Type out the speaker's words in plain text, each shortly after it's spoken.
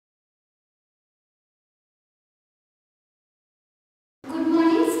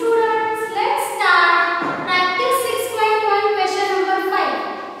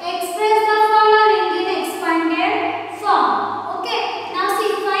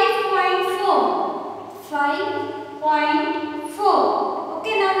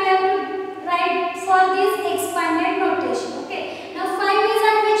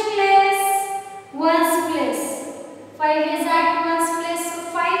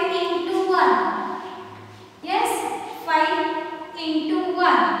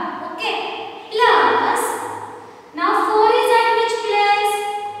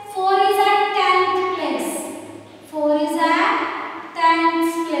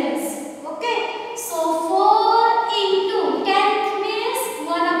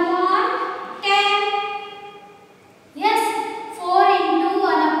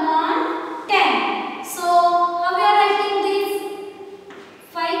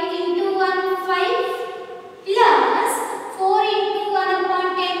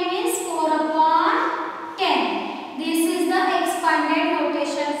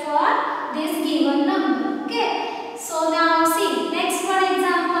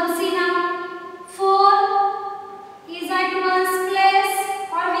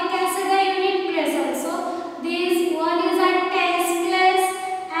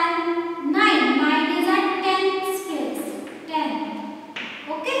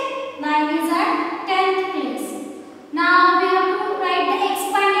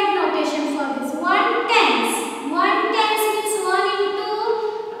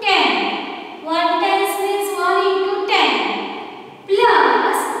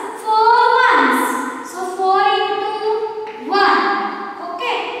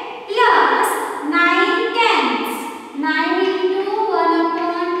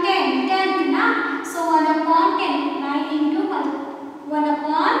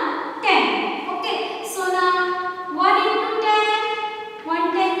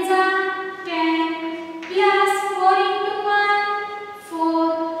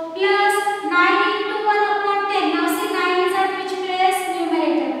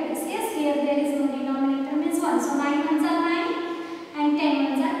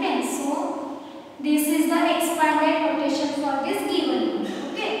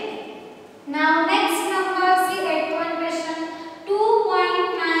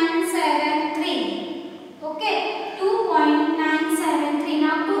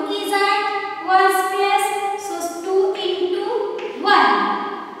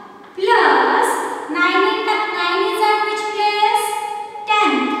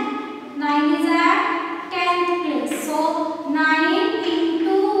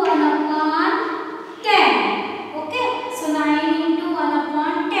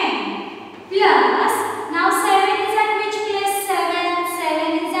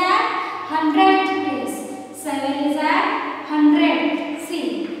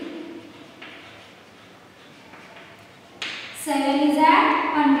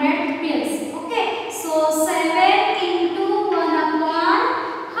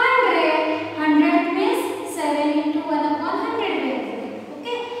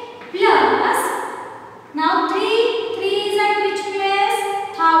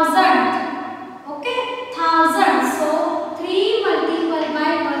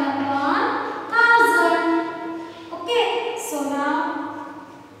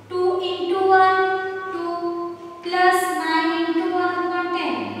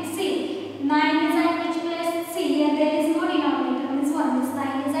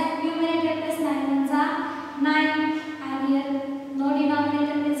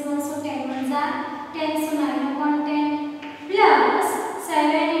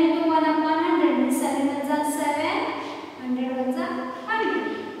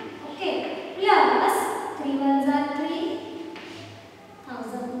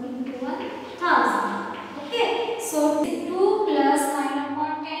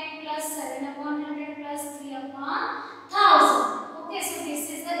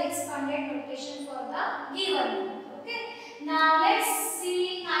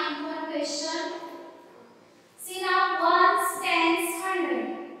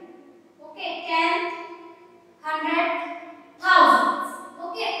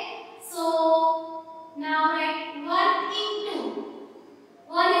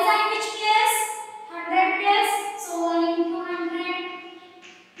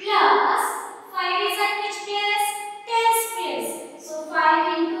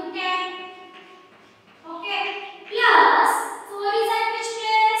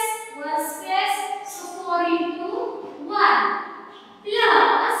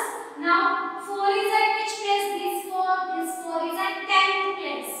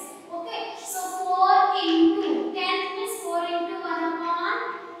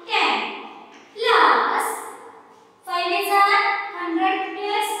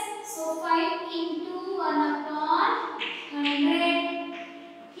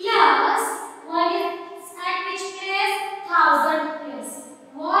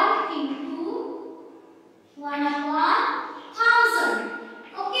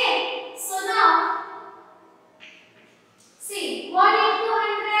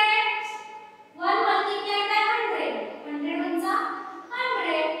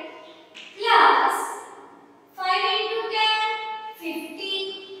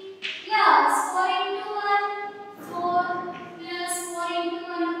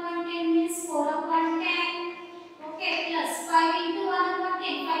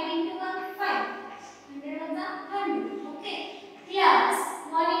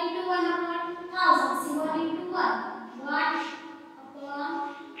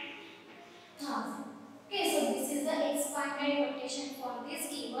expanded notation for this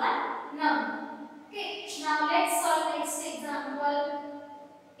given number. Okay, now let's solve next example.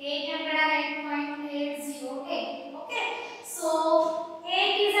 808.808. Okay, so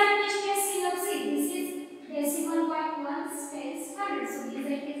 8 is at which place? See, this is decimal point 1 space 100. So this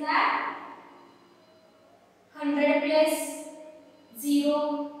 8 is at 100 place,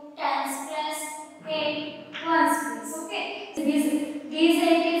 0, tens place, 8, ones place. Okay, so this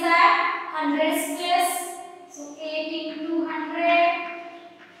 8 is at 100 place. So 8 into 100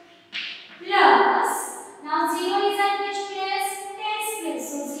 plus, now 0 is at which place? Tens place.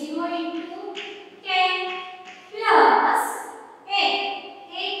 So 0 into 10 plus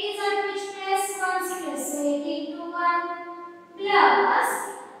 8. 8 is at which place? Ones place. So 8 into 1 plus,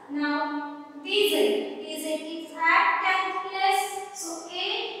 now this 8 is at 10th place. So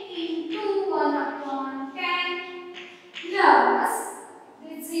 8 into 1 upon 10 plus,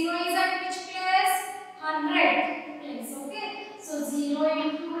 this 0 is at which place? 100 place. Okay, so 0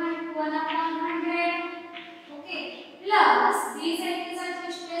 into 1 upon 100. Okay, plus this 8 is at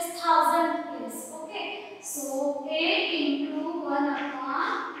which place? 1000 place. Okay, so 8 into 1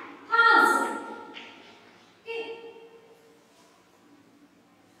 upon 1000. Okay,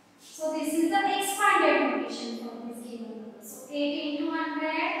 so this is the expanded notation for this given number. So 8 into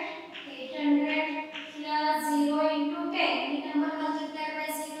 100, 800 plus 0 into 10. Any number multiplied by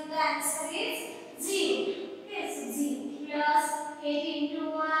 0, the answer is 0. Okay, so 0 plus 8 into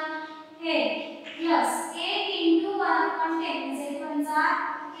 1, 8 plus 8 into 1 upon 10 is 8 ones are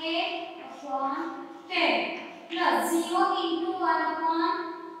 8 upon 10 plus 0 into 1 upon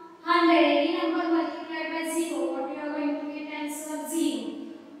 100. Any number multiplied by 0, what you are going to get? Answer 0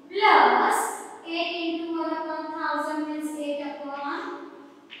 plus 8 into 1 upon 1000 means 8 upon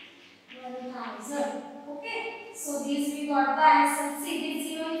 1000. Okay, so this we got the answer. See, this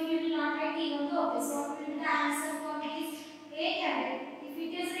 0 if you will not write even though, okay, so what will be the answer for this? 800. If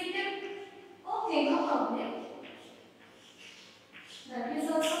it is written, okay, no problem. That is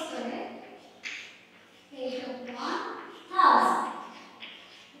also correct. 8 upon 1000.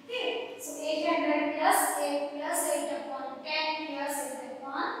 Okay, so 800 plus 8 plus 8 upon 10 plus 8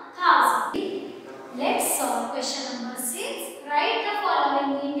 upon 1000. Let's solve question number 6. Write the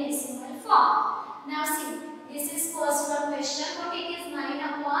following in decimal form. Now see, this is first one question, but it is 9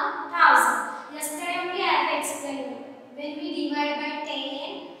 upon 1000. Yesterday only I have explained. When we divide by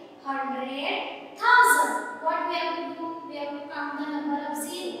 10, 100, 1000, what we have to do? We have to count the number of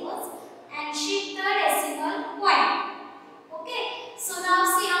zeros and shift the decimal point. Okay, so now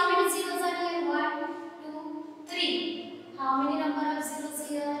see how many zeros are here? 1, 2, 3. How many number of zeros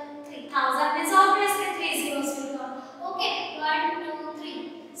here? 3000 means obviously 3 zeros will come. Okay, 1, 2,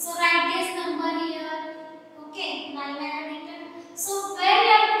 3. So write this number here. Okay, 9 I have written. So where we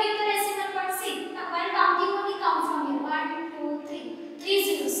have to give the decimal point? See, while counting only count from here. 1, 2, 3. 3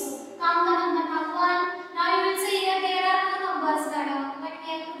 zeros. So count the number now 1. Now you will say here there are no numbers that are, but we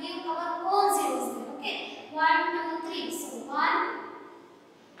have to give our own zeros there. Okay, 1, 2, 3. So 1,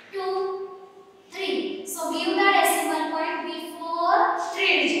 2, 3. So give the decimal point before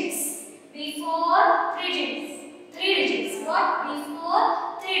 3 digits. Before 3 digits. 3 digits. What? Before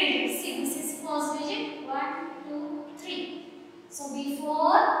 3 digits. See, this is first digit. 1, 2, 3. So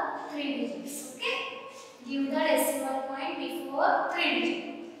before 3 digits. Okay. Give the decimal point before 3 digits.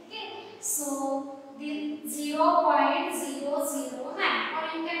 Okay. So the 0.009, or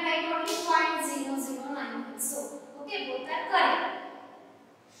you can write only 0.009. So okay, both are correct.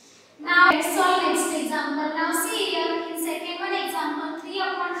 Now let's solve next example. Now see here in second one example, 3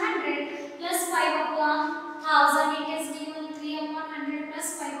 upon 100 plus 5 upon 1000. It is given 3 upon 100 plus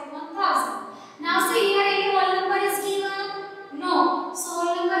 5 upon 1000. Now see here any whole number is given? No. So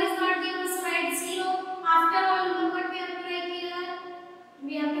whole number is not given, so write 0. After whole number what we have to write here?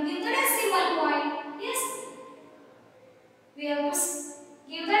 We have to give the decimal point. Yes. We have to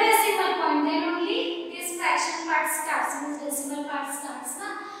give the decimal point, then only this fraction part starts. Means decimal part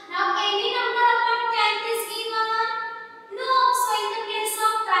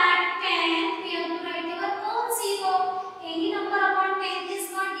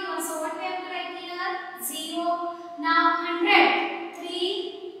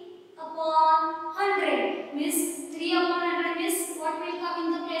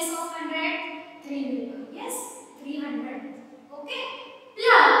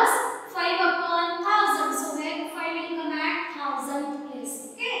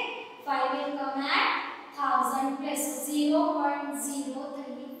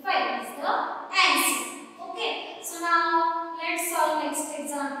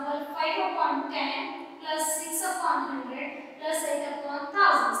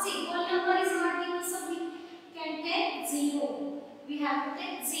have to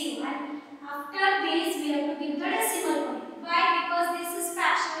take 0, and after this we have to give the decimal point. Why? Because this is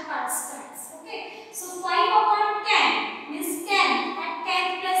fractional part starts. Okay, so 5 upon 10 means 10. At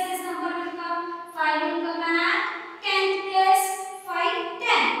 10th place this number will come. 5 will come at 10th place. 5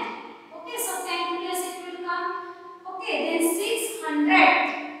 10th. Okay, so 10th place it will come. Okay, then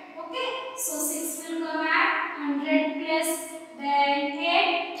 600. Okay, so 6 will come at 100 place. Then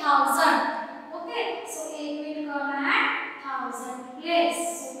 8,000. Okay, so 8 will come at 1000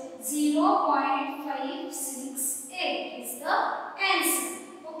 place. So 0.568 is the answer.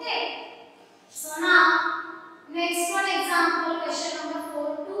 Okay. So now next one example, question number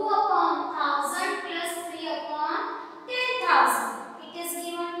 4. 2 upon 1000 plus 3 upon 10,000. It is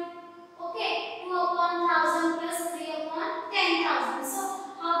given. Okay, 2 upon 1000 plus 3 upon 10,000.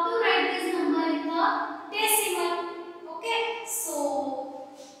 So how to write this number in the decimal? Okay, so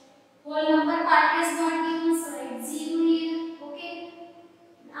whole number part is not given, so write 0 here. Okay,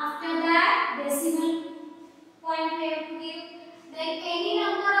 after that decimal point we have to give. Then any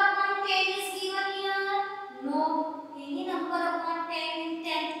number upon 10 is given here? No. Any number upon 10 in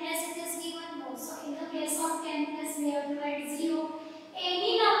 10th place it is given? No. So in the place of 10th place we have to write 0.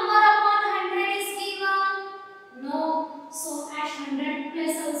 Any number upon 100 is given? No. So at 100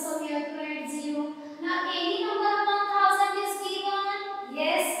 place also we have to write 0. Now any number upon 1000 is given?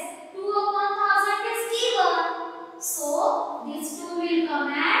 Yes. 2 upon 1000 is given. So this 2 will come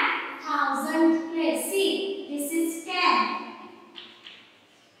at 1000 place. See, this is 10.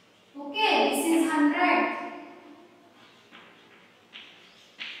 Okay, this is 100.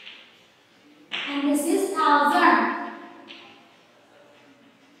 And this is 1000.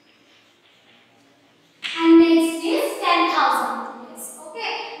 And next is 10,000. Yes.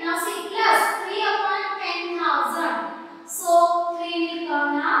 Okay. Now see, plus 3 upon 10,000. So 3 will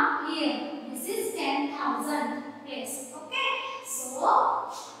come now here. This is 10,000. Yes. Okay. So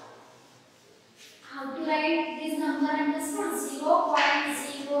how to write this number understood?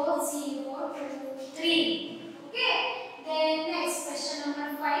 0.0023. Okay. Then next question number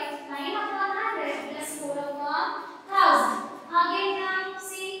 5. 9 upon 100 plus 4 upon 1000. Again now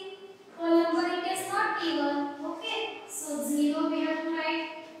see, whole number it is not given. Okay. So 0 we have to write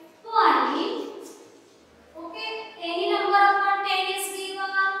 20. Okay. Any number upon 10 is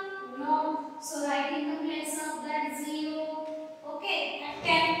given? No. So write in the place of that 0. Okay. And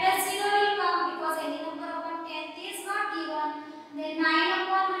 10 plus 0 will come because any number upon 10 is not given. Then 9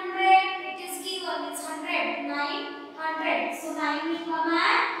 upon 100 it is given. It's 100.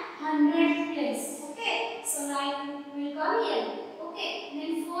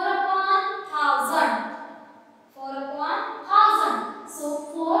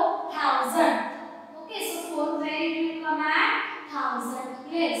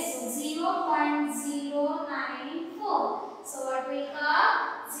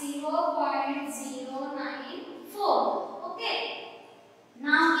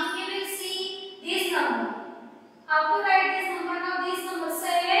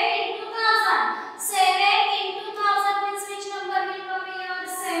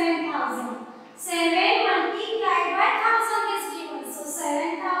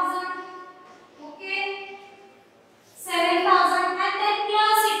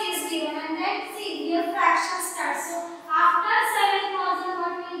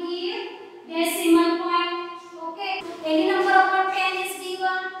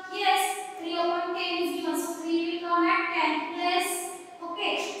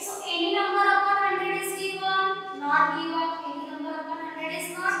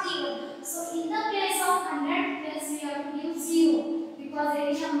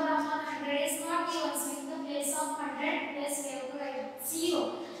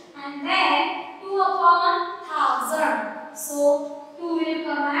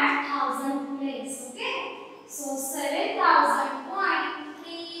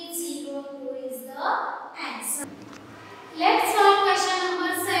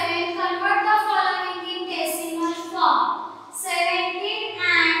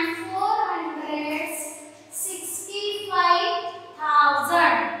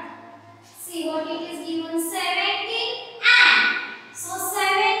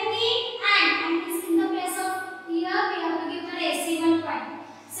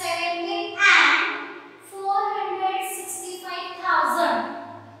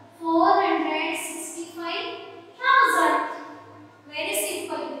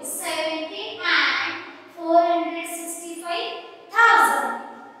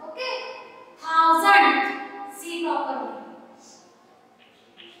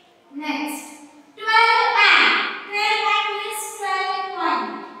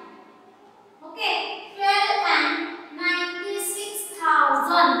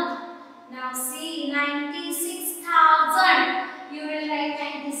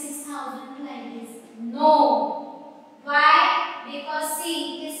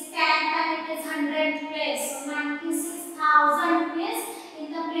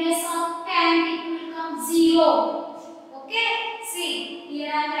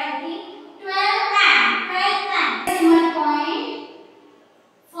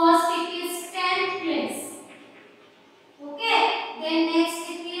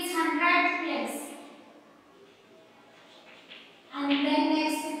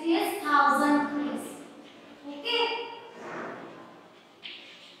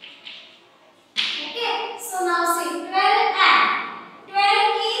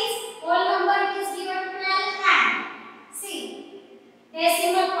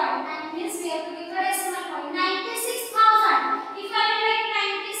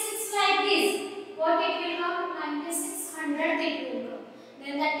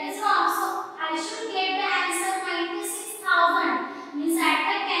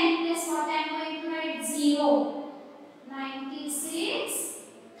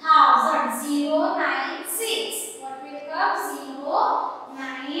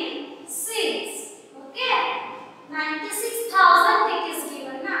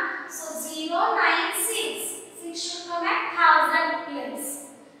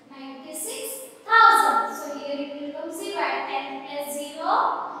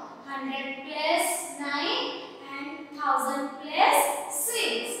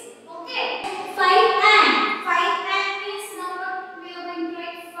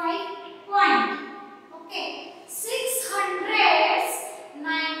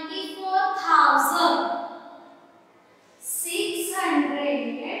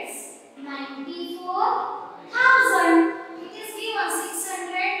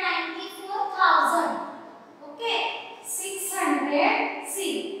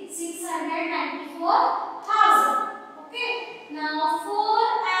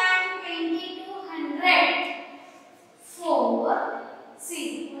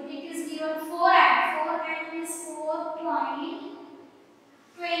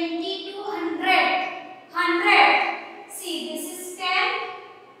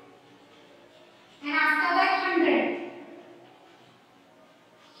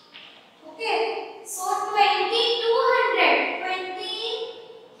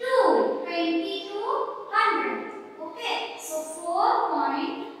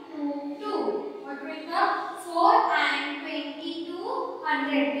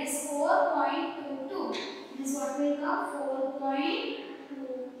 100 is 4.22. This what will come 4.22.